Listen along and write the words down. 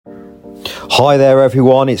Hi there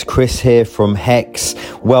everyone, it's Chris here from HEX.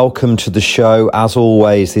 Welcome to the show. As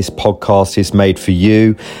always, this podcast is made for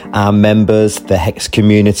you, our members, the HEX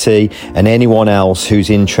community, and anyone else who's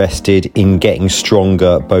interested in getting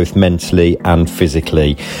stronger both mentally and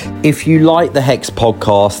physically. If you like the HEX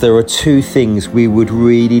podcast, there are two things we would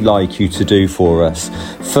really like you to do for us.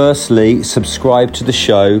 Firstly, subscribe to the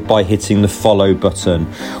show by hitting the follow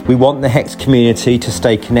button. We want the HEX community to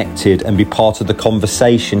stay connected and be part of the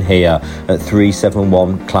conversation here at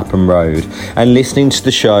 371 Clapham Road. And listening to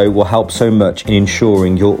the show will help so much in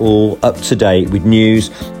ensuring you're all up to date with news,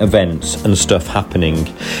 events and stuff happening.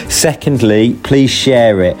 Secondly, please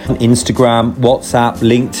share it on Instagram, WhatsApp,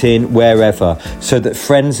 LinkedIn, wherever, so that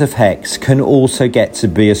friends of HEX can also get to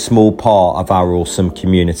be a small part of our awesome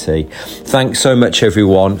community. Thanks so much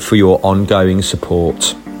everyone for your ongoing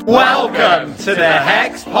support. Welcome to the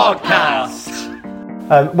HEX podcast.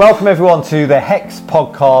 Welcome everyone to the HEX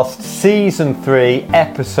podcast, season 3,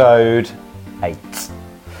 episode 8.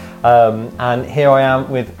 And here I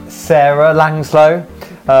am with Sarah Langslow,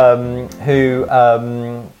 who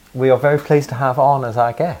we are very pleased to have on as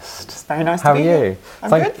our guest. It's very nice How to be are you? here. I'm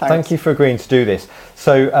good, thanks. Thank you for agreeing to do this.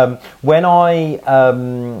 So when I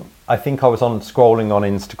think I was scrolling on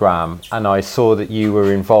Instagram and I saw that you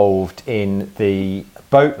were involved in the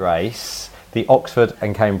boat race, the Oxford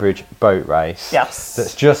and Cambridge boat race. Yes.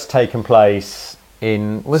 That's just taken place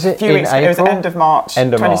in, was it in April? It was end of March,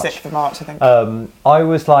 End of 26th of March, I think. I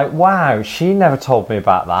was like, wow, she never told me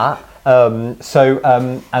about that. And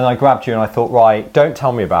I grabbed you and I thought, right, don't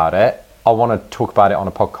tell me about it. I want to talk about it on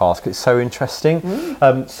a podcast because it's so interesting.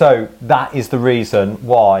 So that is the reason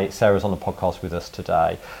why Sarah's on the podcast with us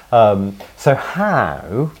today. So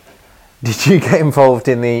how did you get involved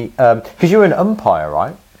in the, because you're an umpire,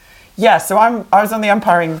 right? Yeah, so I was on the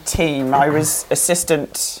umpiring team. I was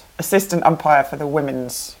assistant umpire for the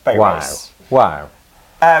women's boat race. Wow.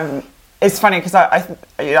 It's funny because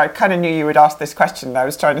I kind of knew you would ask this question. I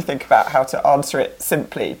was trying to think about how to answer it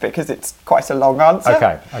simply because it's quite a long answer.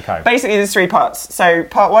 Okay. Basically, there's 3 parts. So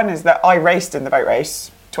part 1 is that I raced in the boat race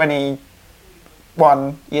 21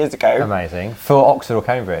 years ago. Amazing. For Oxford or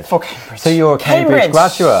Cambridge? For Cambridge. So you're a Cambridge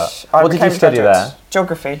graduate. What did you study there?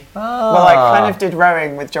 Geography. Ah. Well, I kind of did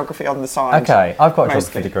rowing with geography on the side. Okay, I've got a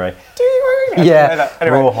mostly. geography degree. Do you? Yeah,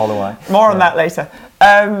 Anyway, Royal Holloway. more on that later.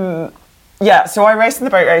 So I raced in the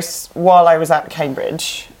boat race while I was at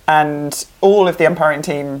Cambridge, and all of the umpiring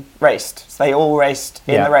team raced. So they all raced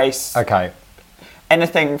in the race. Okay.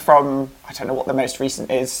 Anything from, I don't know what the most recent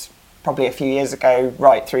is, probably a few years ago,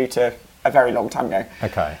 right through to a very long time ago.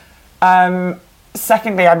 Okay.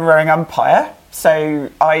 Secondly, I'm a rowing umpire. So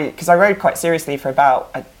because I rowed quite seriously for about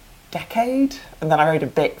a decade, and then I rowed a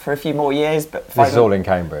bit for a few more years. But This is all in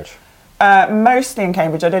Cambridge? Mostly in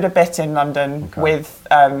Cambridge. I did a bit in London with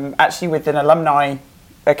an alumni,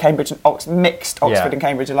 a Cambridge and mixed Oxford and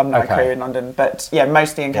Cambridge alumni crew in London. But yeah,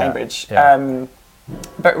 mostly in Cambridge. Yeah.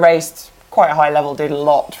 But raced quite a high level, did a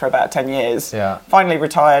lot for about 10 years. Yeah. Finally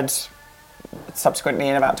retired subsequently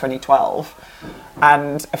in about 2012.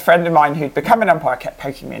 And a friend of mine who'd become an umpire kept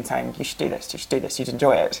poking me and saying, you should do this, you'd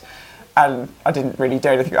enjoy it. And I didn't really do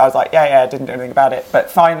anything. I was like, yeah, I didn't do anything about it.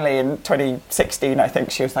 But finally in 2016, I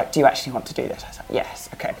think, she was like, do you actually want to do this? I was like, yes,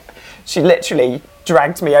 okay. She literally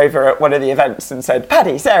dragged me over at one of the events and said,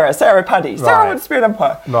 Paddy, Sarah, Paddy, Sarah wants to be an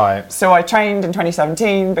umpire. Right. So I trained in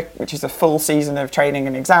 2017, which is a full season of training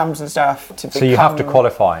and exams and stuff. So you have to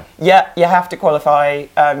qualify? Yeah, you have to qualify.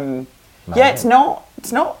 Yeah, it's not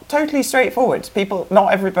totally straightforward.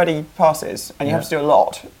 Not everybody passes, and you have to do a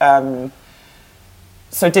lot.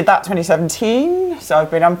 So did that 2017. So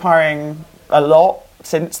I've been umpiring a lot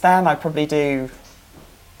since then. I probably do,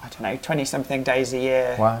 20-something days a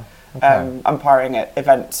year. Wow. Okay. Umpiring at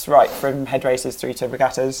events right from head races through to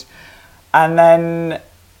regattas. And then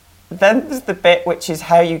there's the bit which is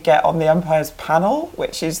how you get on the umpires panel,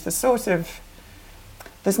 which is the sort of,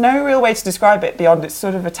 there's no real way to describe it beyond it's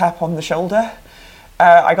sort of a tap on the shoulder.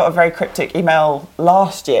 I got a very cryptic email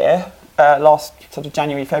last year, last sort of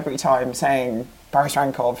January, February time, saying Boris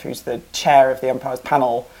Rankov, who's the chair of the umpires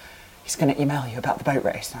panel, he's going to email you about the boat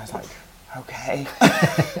race. And I was like, okay.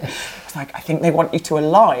 I was like, I think they want you to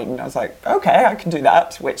align. I was like, okay, I can do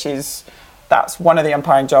that, that's one of the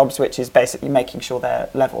umpiring jobs, which is basically making sure they're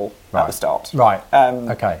level at the start. Right.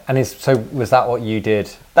 Okay. And so was that what you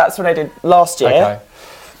did? That's what I did last year. Okay.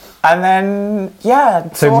 And then,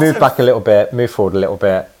 yeah. So move back a little bit, move forward a little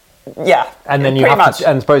bit. Yeah. And then you have to,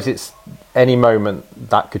 and suppose it's any moment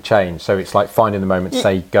that could change. So it's like finding the moment to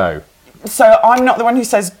say go. So I'm not the one who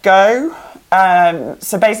says go.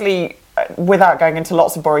 So basically, without going into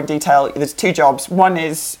lots of boring detail, there's 2 jobs. One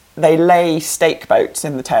is they lay stake boats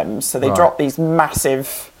in the Thames. So they Right. drop these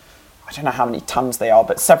massive, I don't know how many tons they are,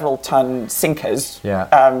 but several ton sinkers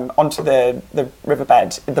onto the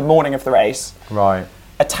riverbed the morning of the race. Right.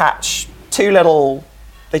 Attach two little,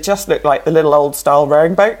 they just look like the little old style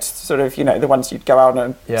rowing boats, sort of, you know, the ones you'd go out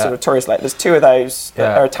on a sort of tourist lake. There's two of those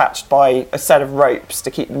that are attached by a set of ropes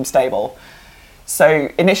to keep them stable. So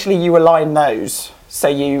initially you align those.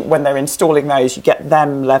 So when they're installing those, you get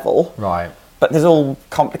them level. Right. But there's all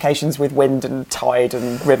complications with wind and tide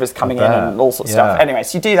and rivers coming in and all sorts of stuff. Anyway,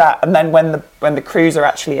 so you do that, and then when the crews are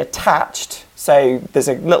actually attached, so there's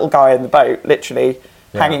a little guy in the boat, literally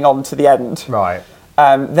hanging on to the end. Right.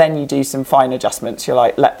 Then you do some fine adjustments. You're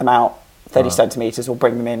like, let them out 30 centimetres or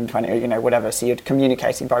bring them in 20, or, you know, whatever. So you're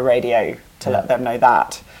communicating by radio to let them know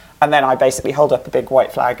that. And then I basically hold up a big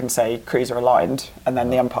white flag and say, crews are aligned. And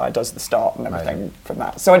then the umpire does the start and everything from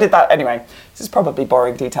that. So I did that anyway. This is probably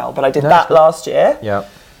boring detail, but I did that last year. Yeah.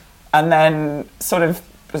 And then sort of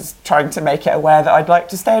was trying to make it aware that I'd like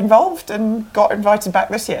to stay involved, and got invited back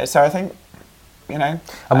this year. So I think, you know.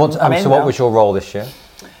 And what was your role this year?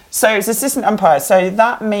 So it's assistant umpire. So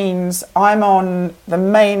that means I'm on the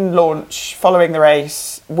main launch following the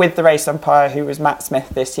race with the race umpire, who was Matt Smith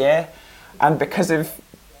this year. And because of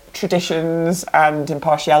traditions and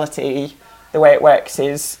impartiality, the way it works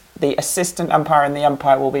is the assistant umpire and the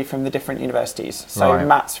umpire will be from the different universities. So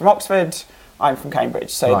Matt's from Oxford, I'm from Cambridge.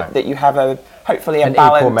 So that you have hopefully a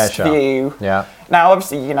balanced view. Yeah. Now,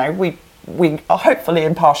 obviously, you know, we are hopefully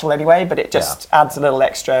impartial anyway, but it just adds a little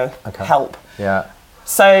extra help. Yeah.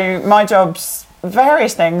 So my job's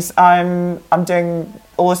various things. I'm doing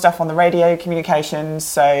all the stuff on the radio communications.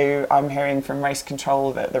 So I'm hearing from race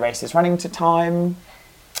control that the race is running to time.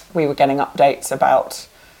 We were getting updates about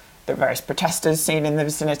the various protesters seen in the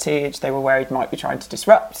vicinity, which they were worried might be trying to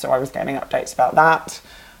disrupt. So I was getting updates about that.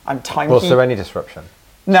 I'm timekeeping. Was there any disruption?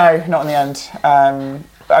 No, not in the end.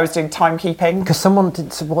 I was doing timekeeping. Because someone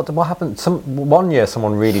did. What happened? One year,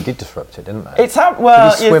 someone really did disrupt it, didn't they? There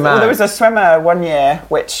was a swimmer one year,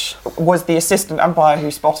 which was the assistant umpire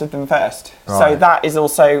who spotted them first. Right. So that is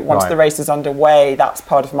also, once the race is underway, that's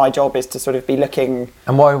part of my job, is to sort of be looking.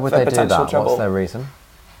 And why would they do that? Trouble. What's their reason?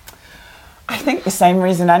 I think the same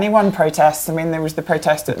reason anyone protests. I mean, there was the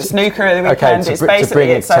protest at the snooker at the weekend.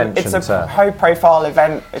 It's a high-profile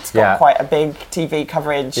event. It's got quite a big TV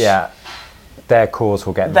coverage. Yeah, their cause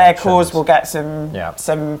will get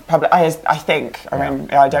some public. I think. I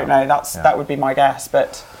mean, I don't know. That would be my guess.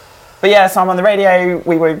 But yeah. So I'm on the radio.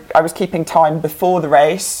 I was keeping time before the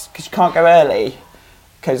race, because you can't go early,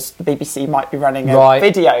 because the BBC might be running a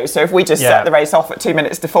video. So if we just set the race off at 2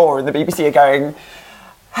 minutes to 4, and the BBC are going,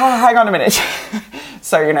 hang on a minute.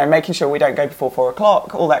 So, you know, making sure we don't go before 4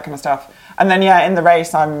 o'clock, all that kind of stuff. And then, in the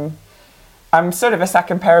race, I'm sort of a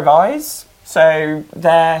second pair of eyes. So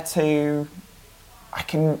I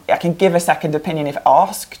can give a second opinion if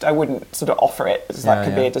asked. I wouldn't sort of offer it, as that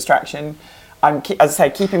could be a distraction. I'm, as I say,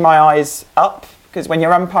 keeping my eyes up, because when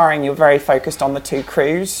you're umpiring, you're very focused on the two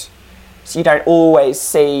crews. So you don't always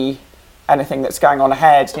see anything that's going on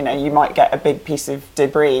ahead. You know, you might get a big piece of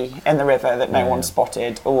debris in the river that no one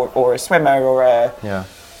spotted, or a swimmer, or a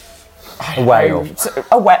whale.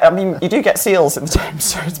 I mean, you do get seals in the Thames,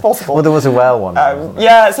 so it's possible. Well, there was a whale one.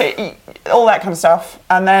 So all that kind of stuff.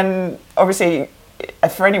 And then, obviously,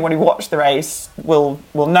 for anyone who watched the race will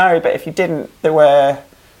know, but if you didn't,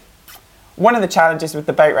 one of the challenges with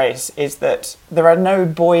the boat race is that there are no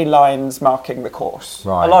buoy lines marking the course.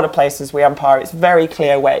 Right. A lot of places we umpire, it's very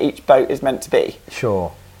clear where each boat is meant to be.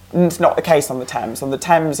 Sure. And it's not the case on the Thames. On the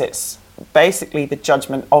Thames, it's basically the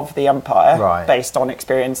judgment of the umpire, based on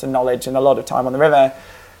experience and knowledge and a lot of time on the river,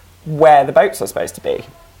 where the boats are supposed to be.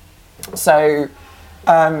 So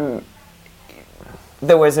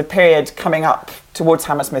there was a period coming up towards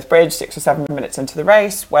Hammersmith Bridge, 6 or 7 minutes into the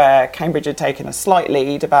race, where Cambridge had taken a slight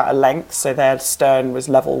lead, about a length, so their stern was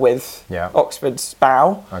level with Oxford's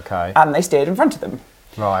bow, and they steered in front of them.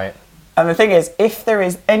 Right. And the thing is, if there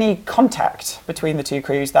is any contact between the two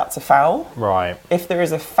crews, that's a foul. Right. If there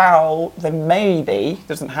is a foul, there may be,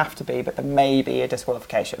 doesn't have to be, but there may be a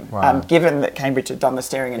disqualification. Wow. And given that Cambridge had done the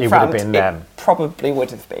steering in front, it probably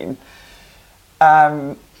would have been.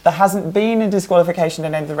 There hasn't been a disqualification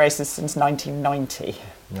in any of the races since 1990.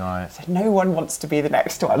 Right. So no one wants to be the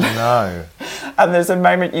next one. No. And there's a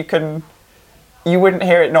moment you wouldn't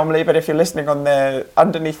hear it normally, but if you're listening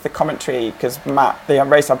underneath the commentary, because Matt, the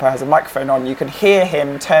race umpire, has a microphone on, you can hear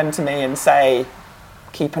him turn to me and say,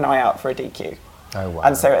 keep an eye out for a DQ. Oh, wow.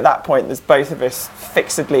 And so at that point, there's both of us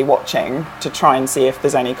fixedly watching to try and see if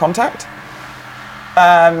there's any contact.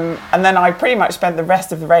 And then I pretty much spent the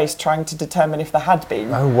rest of the race trying to determine if there had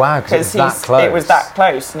been. Oh wow, because it was that close. It was that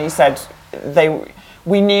close, and he said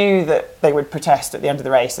we knew that they would protest at the end of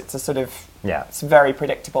the race. It's a sort of it's very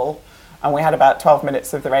predictable, and we had about 12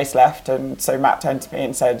 minutes of the race left, and so Matt turned to me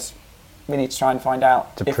and said, we need to try and find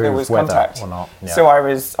out if there was contact or not. Yeah. So I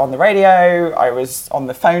was on the radio, I was on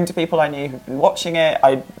the phone to people I knew who'd been watching it,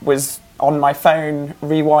 I was on my phone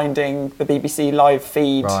rewinding the BBC live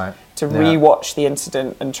feed to re-watch the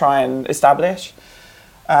incident and try and establish.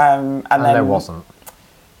 And then there wasn't.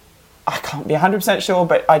 I can't be 100% sure,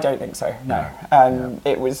 but I don't think so, no.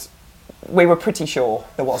 It was, we were pretty sure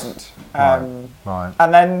there wasn't. Right.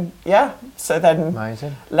 And then, so then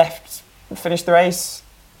Amazing. Left, finished the race,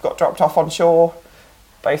 got dropped off on shore,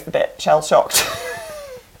 both a bit shell-shocked.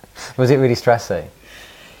 Was it really stressy?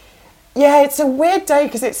 Yeah, it's a weird day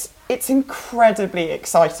because it's incredibly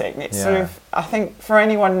exciting. It's sort of, I think for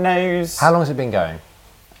anyone knows... How long has it been going?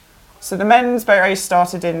 So the men's boat race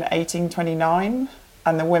started in 1829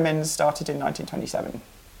 and the women's started in 1927.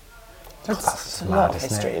 So it's a lot of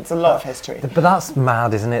history. It's a lot of history. But that's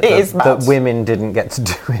mad, isn't it? It is mad. That women didn't get to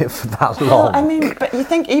do it for that long. Well, I mean, but you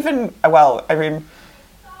think even... Well, I mean...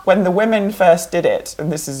 When the women first did it,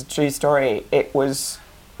 and this is a true story, it was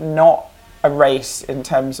not a race in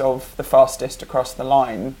terms of the fastest across the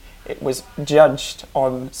line. It was judged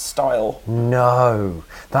on style. No,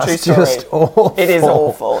 that's just awful. It is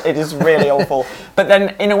awful. It is really awful. But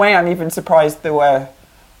then, in a way, I'm even surprised there were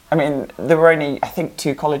only, I think,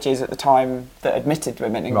 2 colleges at the time that admitted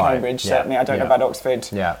women in Cambridge, certainly. I don't know about Oxford.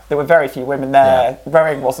 Yeah. There were very few women there.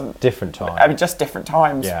 Rowing wasn't... Different time. I mean, just different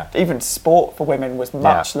times. Yeah. Even sport for women was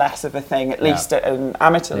much less of a thing, at least at an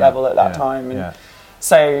amateur level at that time. And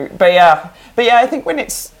so, but I think when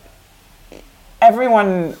it's...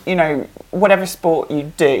 Everyone, whatever sport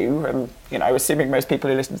you do, and, assuming most people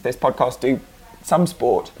who listen to this podcast do some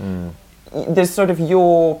sport... There's sort of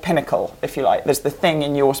your pinnacle, if you like. There's the thing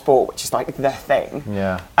in your sport, which is like the thing.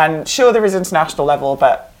 Yeah. And sure, there is international level,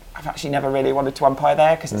 but I've actually never really wanted to umpire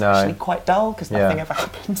there because it's actually quite dull because nothing ever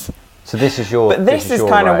happens. So this is your. But this is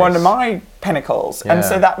kind of one of my pinnacles. Yeah. And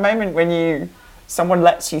so that moment when someone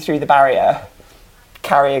lets you through the barrier,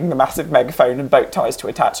 carrying the massive megaphone and boat ties to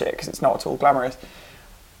attach it because it's not at all glamorous,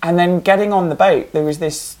 and then getting on the boat, there was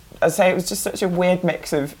this. I'd say it was just such a weird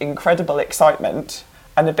mix of incredible excitement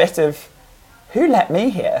and a bit of. Who let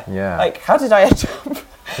me here? Yeah. Like, how did I end up?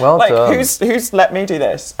 Well done. Who's let me do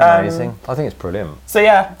this? Amazing. I think it's brilliant. So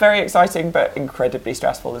yeah, very exciting, but incredibly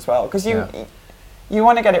stressful as well. Because you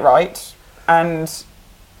want to get it right, and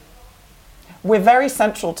we're very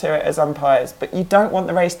central to it as umpires, but you don't want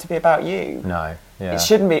the race to be about you. No. Yeah. It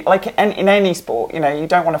shouldn't be. Like in any sport, you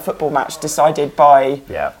don't want a football match decided by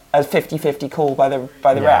a 50-50 call by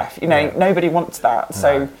the ref. Nobody wants that. No.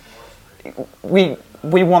 So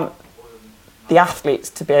we want the athletes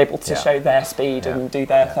to be able to show their speed and do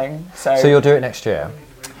their thing. So you'll do it next year?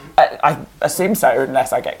 I assume so,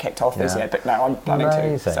 unless I get kicked off this year. But no, I'm planning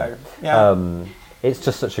to. So it's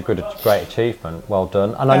just such a great achievement. Well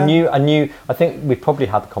done. And I think we probably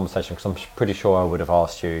had the conversation because I'm pretty sure I would have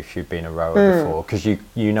asked you if you'd been a rower before because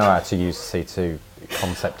you know how to use the C2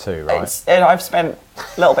 concept too, right? And I've spent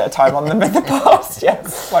a little bit of time on them in the past,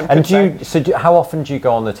 yes. And how often do you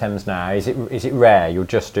go on the Thames now? Is it rare you're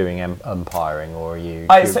just doing umpiring, or are you?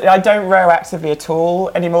 I don't row actively at all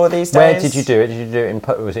anymore these days. Where did you do it? Did you do it in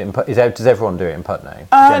Putney? Was it in Putney? Does everyone do it in Putney?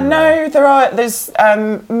 No, there's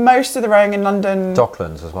most of the rowing in London.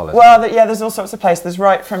 Docklands as well. There's all sorts of places. There's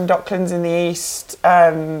right from Docklands in the east.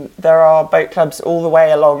 There are boat clubs all the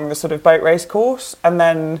way along the sort of boat race course, and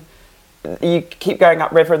then. You keep going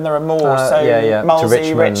upriver and there are more,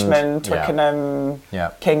 Molesey, Richmond, Twickenham,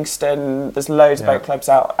 Kingston, there's loads of boat clubs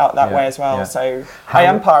out that way as well, so I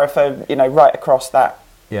umpire for, right across that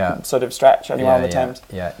sort of stretch anywhere on the Thames.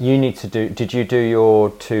 Yeah, you need to did you do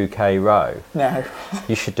your 2K row? No.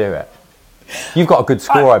 You should do it. You've got a good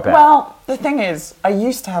score, I bet. Well, the thing is, I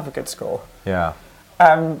used to have a good score. Yeah.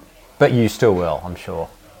 But you still will, I'm sure.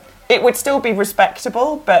 It would still be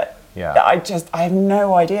respectable, but... I have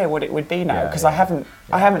no idea what it would be now because I haven't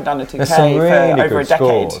done a 2K for over a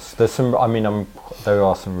decade. There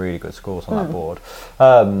are some really good scores on that board,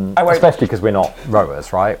 especially because we're not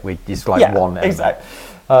rowers, right? It's like one. Exactly.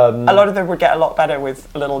 A lot of them would get a lot better with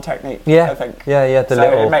a little technique. I think.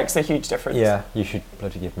 It makes a huge difference. Yeah, you should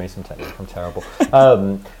bloody give me some technique. I'm terrible.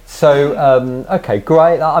 Okay,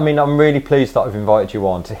 great. I'm really pleased that I've invited you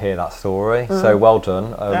on to hear that story. So well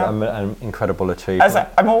done. An incredible achievement.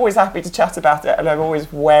 I'm always happy to chat about it, and I'm always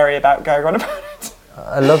wary about going on about it.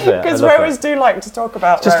 I love it. Because rowers do like to talk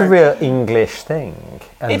about it's just a real English thing.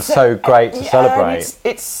 and It's so great to celebrate. And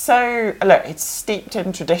it's so, look, it's steeped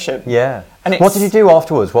in tradition. Yeah. And what did you do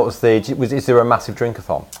afterwards? What was is there a massive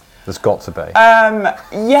drink-a-thon? There's got to be.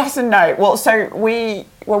 Yes and no. Well, so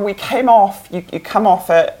when we came off, you come off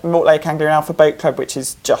at Mortlake Anglia and Alpha Boat Club, which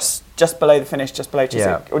is just below the finish, just below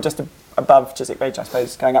Chiswick, or just above Chiswick Beach, I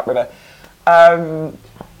suppose, going upriver. And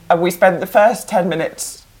we spent the first 10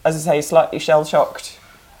 minutes, as I say, slightly shell-shocked.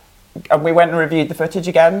 And we went and reviewed the footage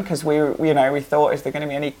again because we thought, is there going to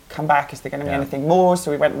be any comeback? Is there going to be anything more?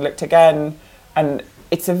 So we went and looked again, and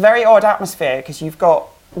it's a very odd atmosphere because you've got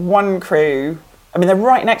one crew. I mean, they're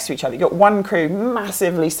right next to each other. You've got one crew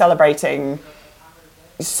massively celebrating,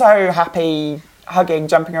 so happy, hugging,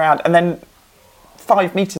 jumping around, and then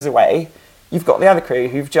 5 metres away, you've got the other crew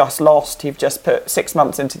who've just lost, who've just put 6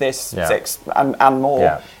 months into this, 6 and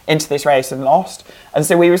more into this race and lost. And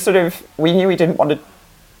so we knew we didn't want to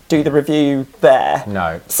do the review there.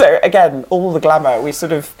 No. So again, all the glamour, we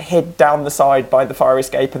sort of hid down the side by the fire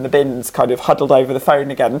escape and the bins, kind of huddled over the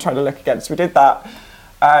phone again, trying to look again. So we did that.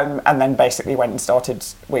 And then basically we went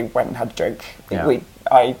and had a drink. Yeah.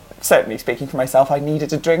 I certainly, speaking for myself, I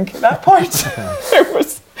needed a drink at that point. It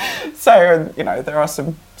was so, there are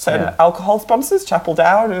some certain alcohol sponsors, Chapel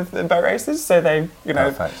Down of the boat races, so they,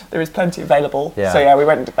 Perfect. there is plenty available. Yeah. So we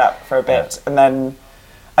went and did that for a bit, and then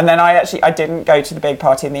I didn't go to the big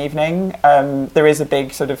party in the evening. There is a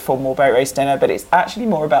big sort of formal boat race dinner, but it's actually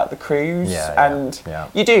more about the cruise,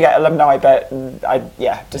 you do get alumni, but I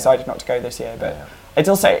decided not to go this year, but.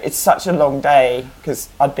 It's such a long day because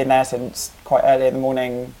I'd been there since quite early in the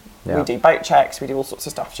morning. Yeah. We do boat checks, we do all sorts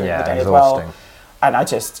of stuff during the day exhausting. as well. And I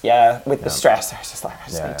just, with the stress, I was just like, I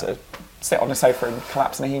just need to sit on a sofa and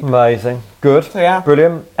collapse in a heap. Amazing. Good. So,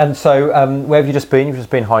 Brilliant. And so where have you just been? You've just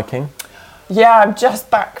been hiking? Yeah, I'm just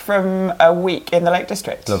back from a week in the Lake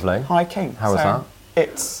District. Lovely. Hiking. How was that?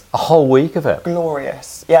 It's a whole week of it?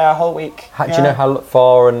 Glorious. Yeah, a whole week. Do you know how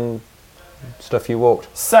far and stuff you walked?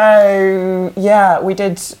 So we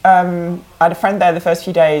did. I had a friend there the first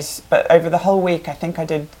few days, but over the whole week, I think I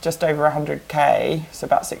did just over 100k, so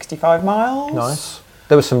about 65 miles. Nice.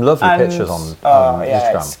 There were some lovely pictures on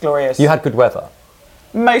Instagram. It's glorious. You had good weather.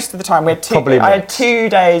 Most of the time, we had I had 2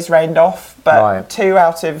 days rained off, but 2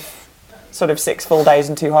 out of sort of 6 full days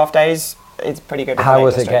and 2 half days. It's pretty good. How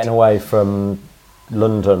was it getting away from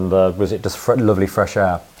London? Was it just lovely fresh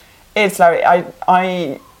air? It's like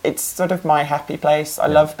it's sort of my happy place. I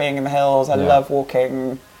love being in the hills. I love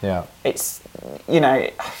walking. Yeah. It's,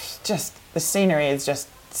 just the scenery is just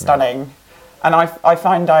stunning. And I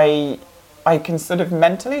find I can sort of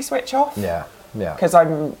mentally switch off. Yeah. Yeah. Because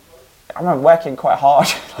I'm working quite hard.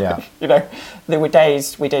 Yeah. There were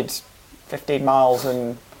days we did 15 miles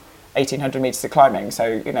and 1,800 meters of climbing.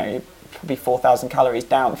 So, probably 4,000 calories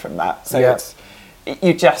down from that. So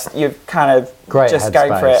you're kind of great just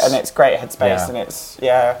going for it, and it's great headspace, and it's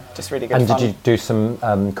just really good. And fun. did you do some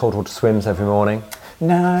cold water swims every morning?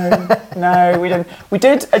 No, we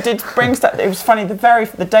didn't. I did bring stuff. It was funny.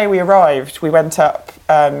 The day we arrived, we went up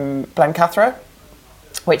Blencathra,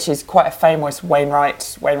 which is quite a famous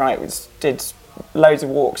Wainwright. Wainwright did loads of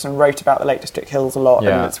walks and wrote about the Lake District hills a lot,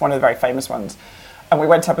 and it's one of the very famous ones. And we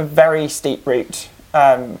went up a very steep route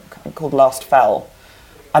called Last Fell.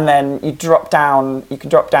 And then you can drop down,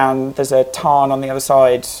 there's a tarn on the other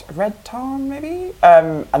side, a red tarn maybe?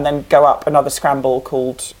 And then go up another scramble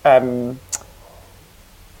called,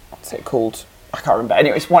 what's it called? I can't remember.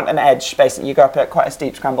 Anyway, it's an edge, basically. You go up quite a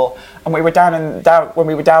steep scramble. And we were when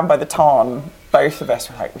we were down by the tarn, both of us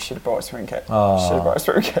were like, we should have brought a swimming kit.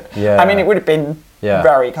 Yeah. I mean, it would have been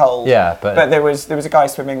very cold. Yeah, but there was a guy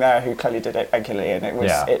swimming there who clearly did it regularly, and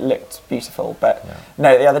it looked beautiful. But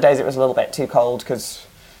no, the other days it was a little bit too cold because,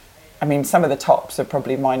 I mean, some of the tops are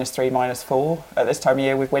probably -3, -4 at this time of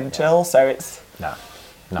year with wind chill. So it's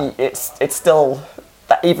still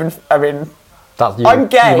that even. I mean, I'm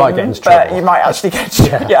game, you might get into but trouble. you might actually get.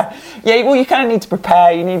 Well, you kind of need to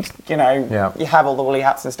prepare. You need, you have all the woolly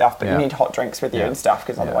hats and stuff, but you need hot drinks with you and stuff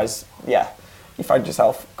because otherwise, you find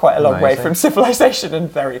yourself quite a long way from civilization and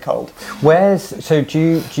very cold.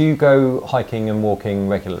 Do you go hiking and walking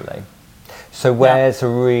regularly? So where's a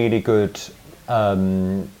really good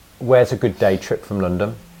where's a good day trip from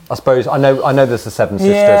London? I suppose I know there's the Seven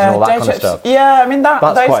Sisters and all that kind of stuff. Yeah, I mean that's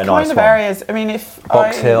those quite a nice kind of one. areas. I mean,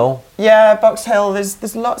 Box Hill. Yeah, Box Hill.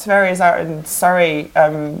 There's lots of areas out in Surrey.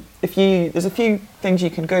 There's a few things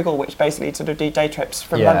you can Google which basically sort of do day trips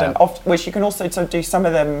from London, which you can also sort of do some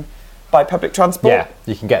of them by public transport. Yeah,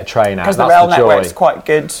 you can get a train out. Because the rail network's quite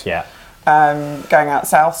good. Yeah. Going out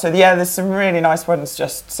south. So there's some really nice ones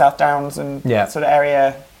just South Downs and sort of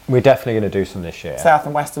area. We're definitely going to do some this year. South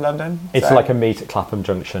and West of London. It's so. like a meet at Clapham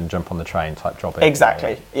Junction, jump on the train type job.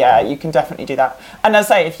 Exactly. Yeah, you can definitely do that. And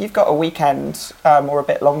as I say, if you've got a weekend or a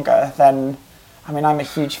bit longer, then I mean, I'm a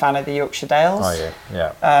huge fan of the Yorkshire Dales. Are you?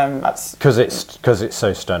 Yeah. That's because it's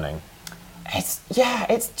so stunning. It's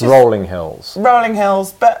just rolling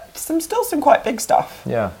hills, but still some quite big stuff.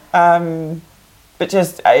 Yeah. But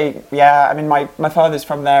just I mean, my father's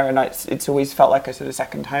from there, and it's always felt like a sort of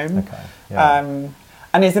second home. Okay. Yeah.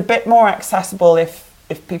 And it's a bit more accessible if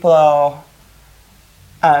people are,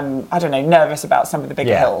 I don't know, nervous about some of the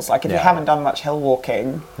bigger hills. Like if you haven't done much hill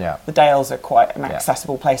walking, the Dales are quite an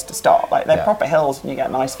accessible place to start. Like they're proper hills and you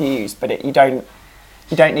get nice views, but you don't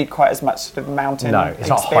need quite as much sort of mountain it's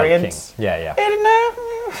experience. Not hiking. Yeah.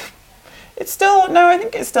 It's still I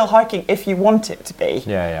think it's still hiking if you want it to be.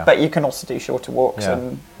 Yeah. But you can also do shorter walks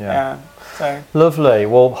so lovely.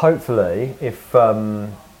 Well, hopefully if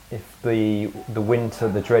the winter,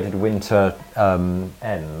 the dreaded winter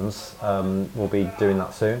ends, we'll be doing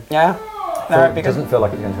that soon. Yeah. No, it doesn't feel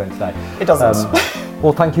like it's going to end today. It doesn't.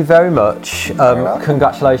 Well, thank you very much.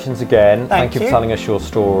 Congratulations again. Thank you for telling us your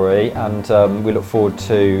story, and we look forward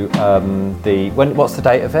to what's the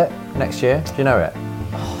date of it next year? Do you know it?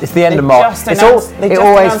 It's the end of March. It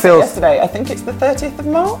always feels. Yesterday, I think it's the 30th of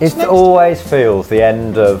March. It always feels the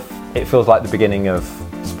end of. It feels like the beginning of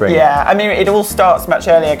spring. Yeah, I mean, it all starts much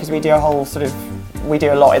earlier because we do a whole we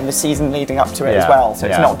do a lot in the season leading up to it as well. So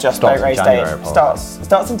it's not just boat race day. It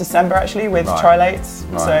starts in December actually with trilates.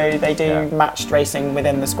 So they do matched racing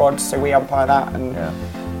within the squad. So we umpire that.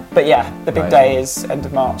 But the big day is end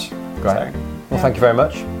of March. Great. So, well, thank you very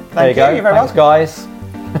much. Thank you. You're very welcome. Thanks,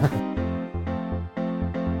 guys.